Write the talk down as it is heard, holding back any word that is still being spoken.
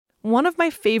One of my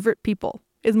favorite people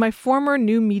is my former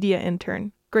new media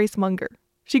intern, Grace Manger.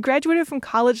 She graduated from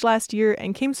college last year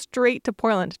and came straight to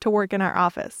Portland to work in our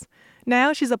office.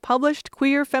 Now she's a published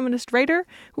queer feminist writer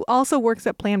who also works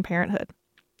at Planned Parenthood.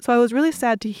 So I was really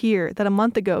sad to hear that a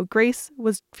month ago, Grace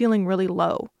was feeling really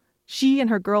low. She and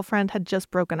her girlfriend had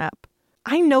just broken up.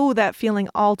 I know that feeling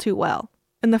all too well.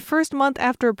 In the first month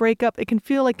after a breakup, it can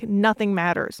feel like nothing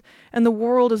matters, and the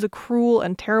world is a cruel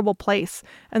and terrible place,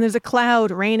 and there's a cloud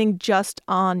raining just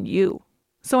on you.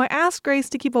 So I asked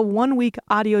Grace to keep a 1-week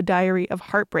audio diary of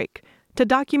heartbreak to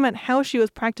document how she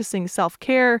was practicing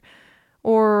self-care,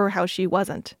 or how she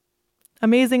wasn't.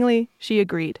 Amazingly, she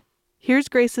agreed. Here's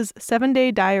Grace's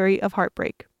 7-day diary of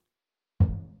heartbreak.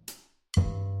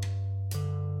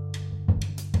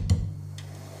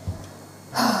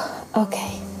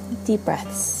 Okay, deep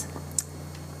breaths.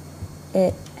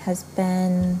 It has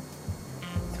been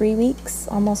 3 weeks,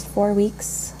 almost 4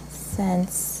 weeks,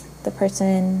 since the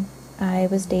person I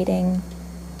was dating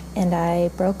and I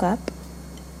broke up,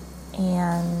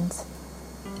 and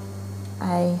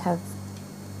I have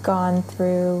gone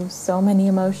through so many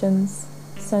emotions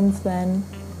since then.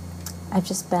 I've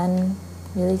just been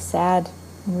really sad,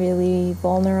 really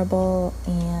vulnerable,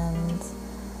 and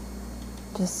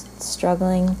just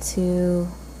struggling to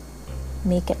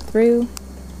make it through.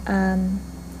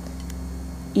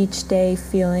 Each day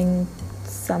feeling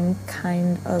some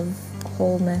kind of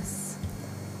wholeness.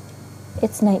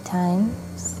 It's nighttime.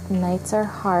 Nights are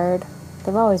hard.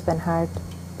 They've always been hard,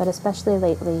 but especially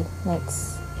lately,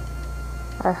 nights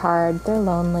are hard. They're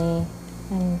lonely,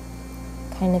 and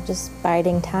kind of just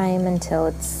biding time until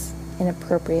it's an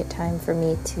appropriate time for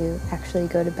me to actually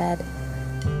go to bed.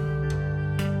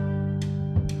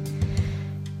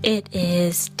 It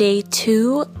is day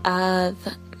 2 of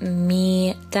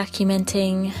me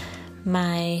documenting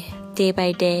my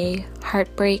day-by-day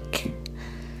heartbreak.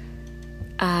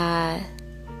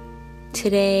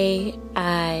 Today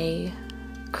I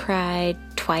cried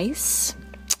twice.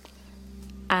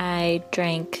 I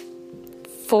drank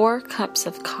 4 cups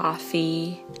of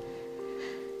coffee,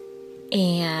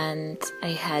 and I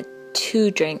had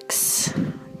 2 drinks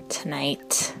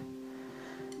tonight.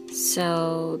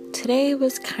 So today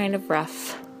was kind of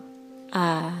rough.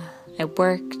 I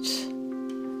worked,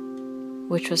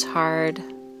 which was hard.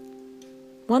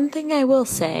 One thing I will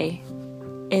say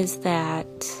is that,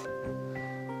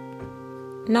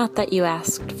 not that you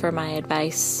asked for my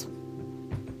advice,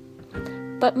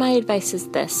 but my advice is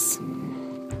this.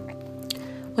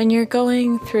 When you're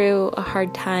going through a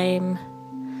hard time,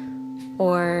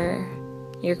 or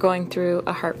you're going through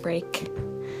a heartbreak,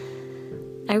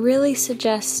 I really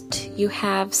suggest you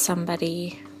have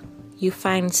somebody, you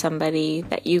find somebody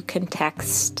that you can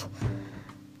text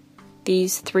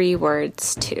these 3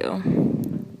 words to.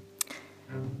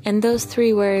 And those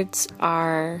 3 words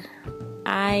are,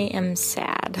 I am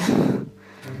sad.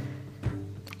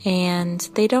 And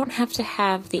they don't have to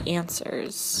have the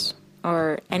answers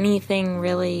or anything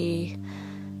really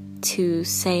to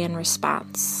say in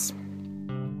response.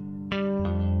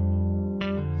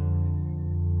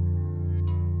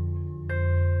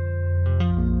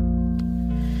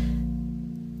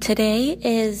 Today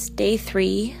is day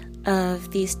 3 of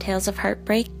these tales of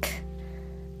heartbreak.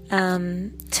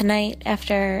 Tonight,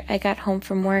 after I got home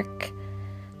from work,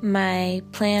 my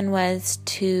plan was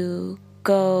to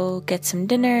go get some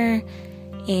dinner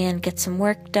and get some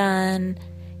work done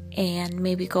and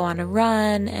maybe go on a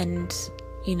run and,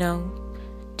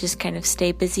 just kind of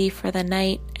stay busy for the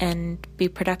night and be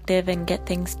productive and get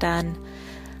things done.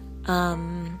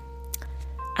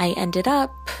 I ended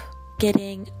up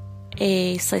getting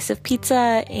a slice of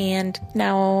pizza, and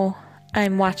now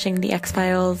I'm watching the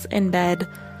X-Files in bed.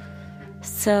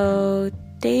 So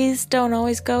days don't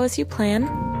always go as you plan.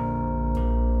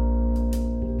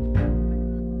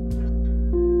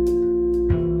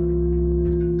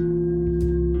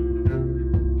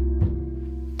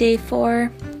 Day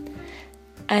 4,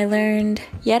 I learned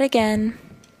yet again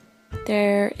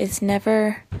there is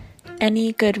never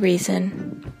any good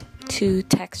reason to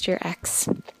text your ex.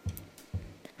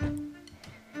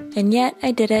 And yet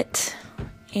I did it,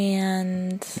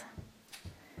 and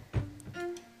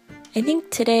I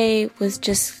think today was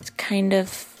just kind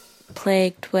of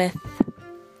plagued with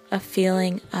a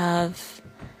feeling of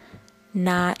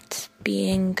not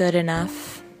being good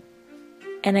enough.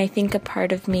 And I think a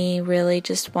part of me really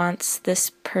just wants this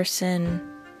person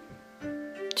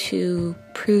to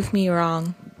prove me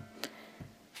wrong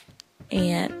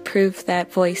and prove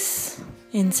that voice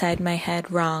inside my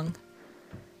head wrong.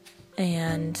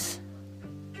 And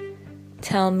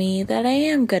tell me that I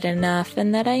am good enough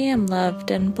and that I am loved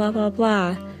and blah, blah,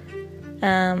 blah.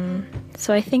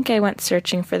 So I think I went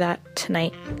searching for that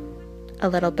tonight a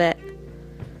little bit.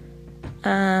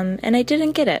 And I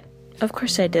didn't get it. Of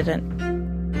course I didn't.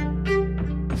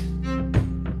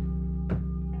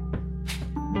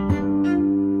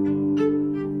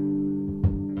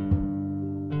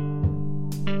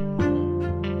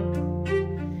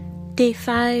 Day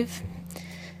 5,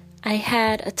 I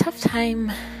had a tough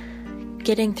time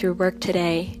getting through work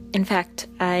today. In fact,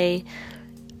 I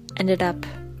ended up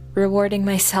rewarding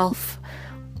myself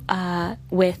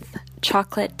with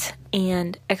chocolate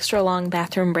and extra long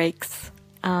bathroom breaks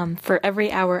for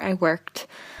every hour I worked.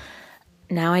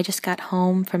 Now I just got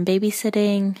home from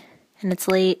babysitting and it's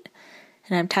late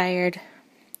and I'm tired,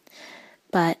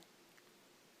 but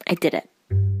I did it.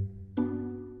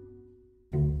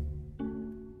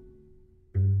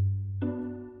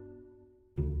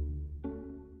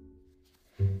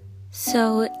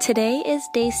 So today is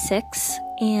day 6,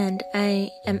 and I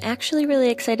am actually really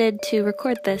excited to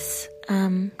record this.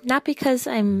 Not because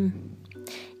I'm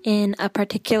in a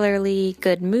particularly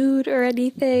good mood or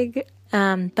anything,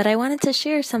 but I wanted to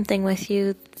share something with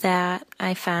you that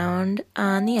I found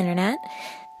on the internet.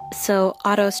 So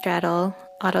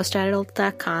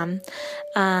autostraddle.com,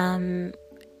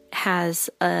 has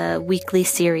a weekly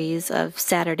series of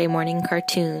Saturday morning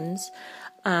cartoons,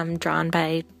 drawn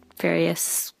by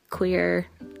various queer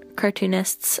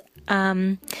cartoonists,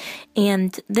 and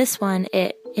this one,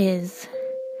 it is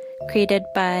created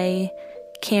by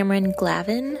Cameron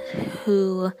Glavin,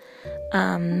 who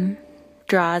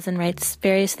draws and writes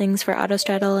various things for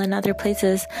Autostraddle and other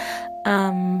places.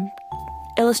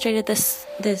 Illustrated this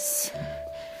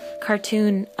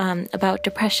cartoon about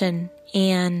depression,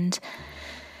 and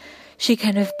she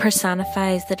kind of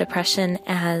personifies the depression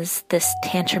as this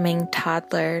tantruming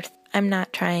toddler. I'm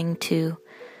not trying to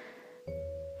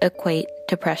equate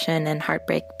depression and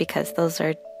heartbreak because those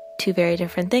are two very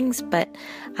different things, but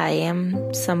I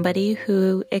am somebody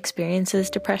who experiences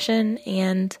depression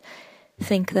and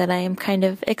think that I am kind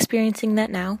of experiencing that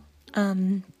now.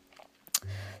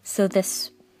 So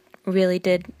this really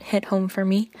did hit home for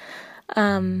me.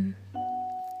 But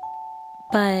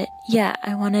yeah,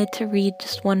 I wanted to read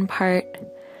just one part.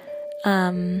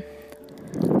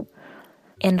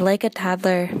 And like a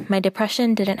toddler, my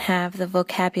depression didn't have the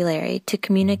vocabulary to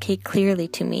communicate clearly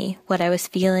to me what I was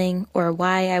feeling or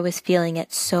why I was feeling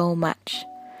it so much.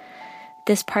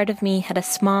 This part of me had a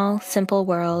small, simple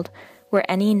world where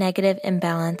any negative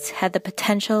imbalance had the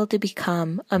potential to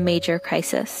become a major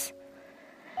crisis.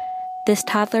 This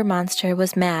toddler monster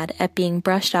was mad at being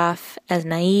brushed off as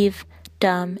naive,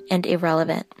 dumb, and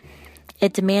irrelevant.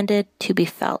 It demanded to be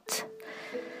felt.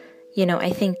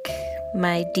 I think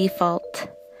my default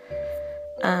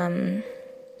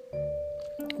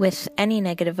with any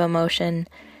negative emotion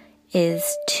is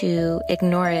to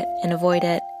ignore it and avoid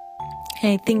it.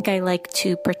 And I think I like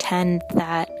to pretend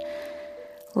that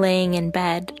laying in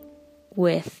bed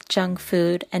with junk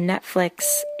food and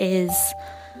Netflix is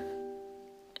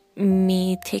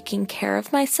me taking care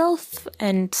of myself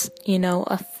and,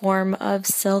 a form of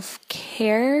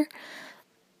self-care.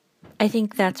 I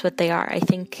think that's what they are. I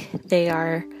think they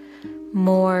are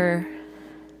more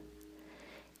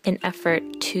an effort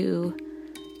to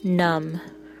numb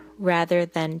rather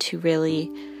than to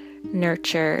really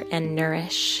nurture and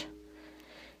nourish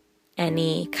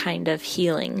any kind of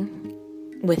healing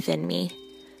within me.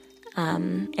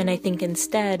 And I think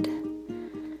instead,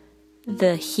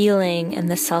 the healing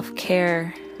and the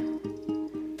self-care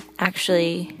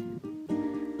actually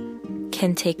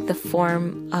can take the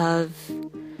form of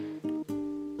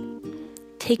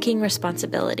taking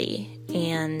responsibility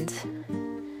and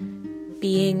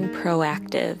being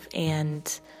proactive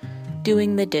and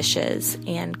doing the dishes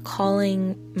and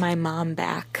calling my mom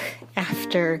back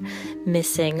after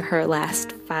missing her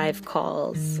last 5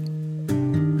 calls.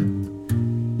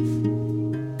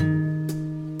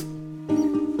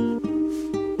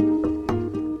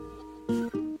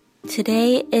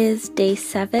 Today is day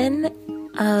 7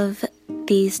 of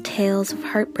these tales of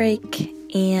heartbreak,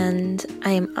 and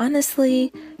I am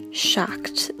honestly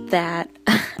shocked that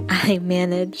I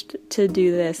managed to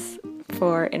do this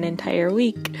for an entire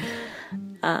week.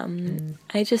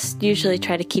 I just usually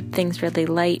try to keep things really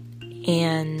light,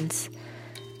 and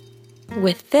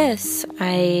with this,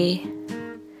 I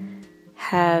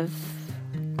have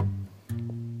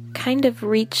kind of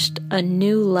reached a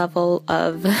new level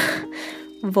of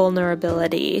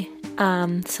vulnerability,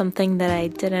 something that I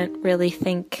didn't really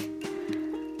think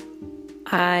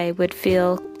I would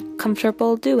feel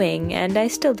comfortable doing, and I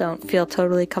still don't feel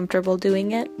totally comfortable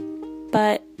doing it,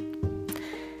 but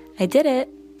I did it.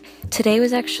 Today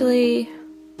was actually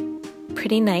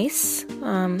pretty nice.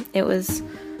 It was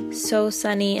so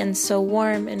sunny and so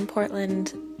warm in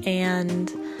Portland,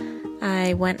 and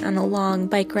I went on a long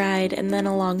bike ride and then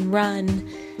a long run,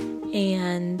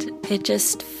 and it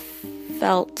just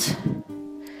felt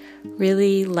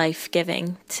really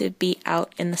life-giving to be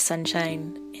out in the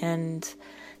sunshine and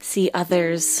see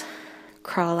others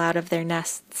crawl out of their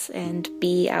nests and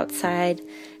be outside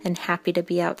and happy to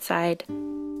be outside.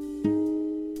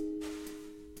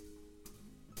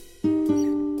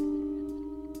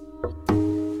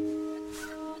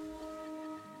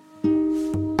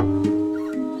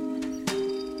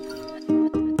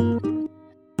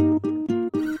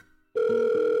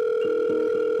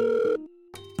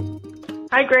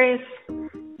 Hi, Grace.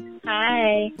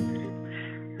 Hi.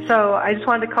 So I just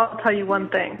wanted to call to tell you one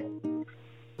thing.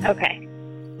 Okay.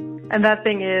 And that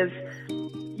thing is,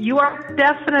 you are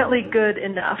definitely good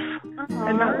enough.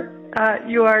 And,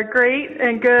 you are great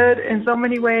and good in so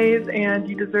many ways, and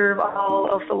you deserve all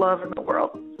of the love in the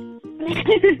world.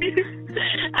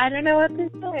 I don't know what to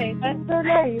say. That's so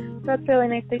nice. That's really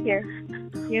nice to hear.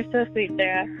 You're so sweet,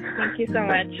 Sarah. Thank you so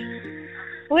much.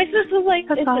 I wish this was like,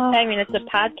 it's a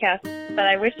podcast, but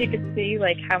I wish you could see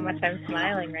like how much I'm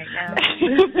smiling right now.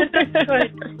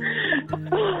 But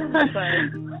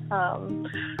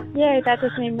yeah, that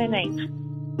just made my night.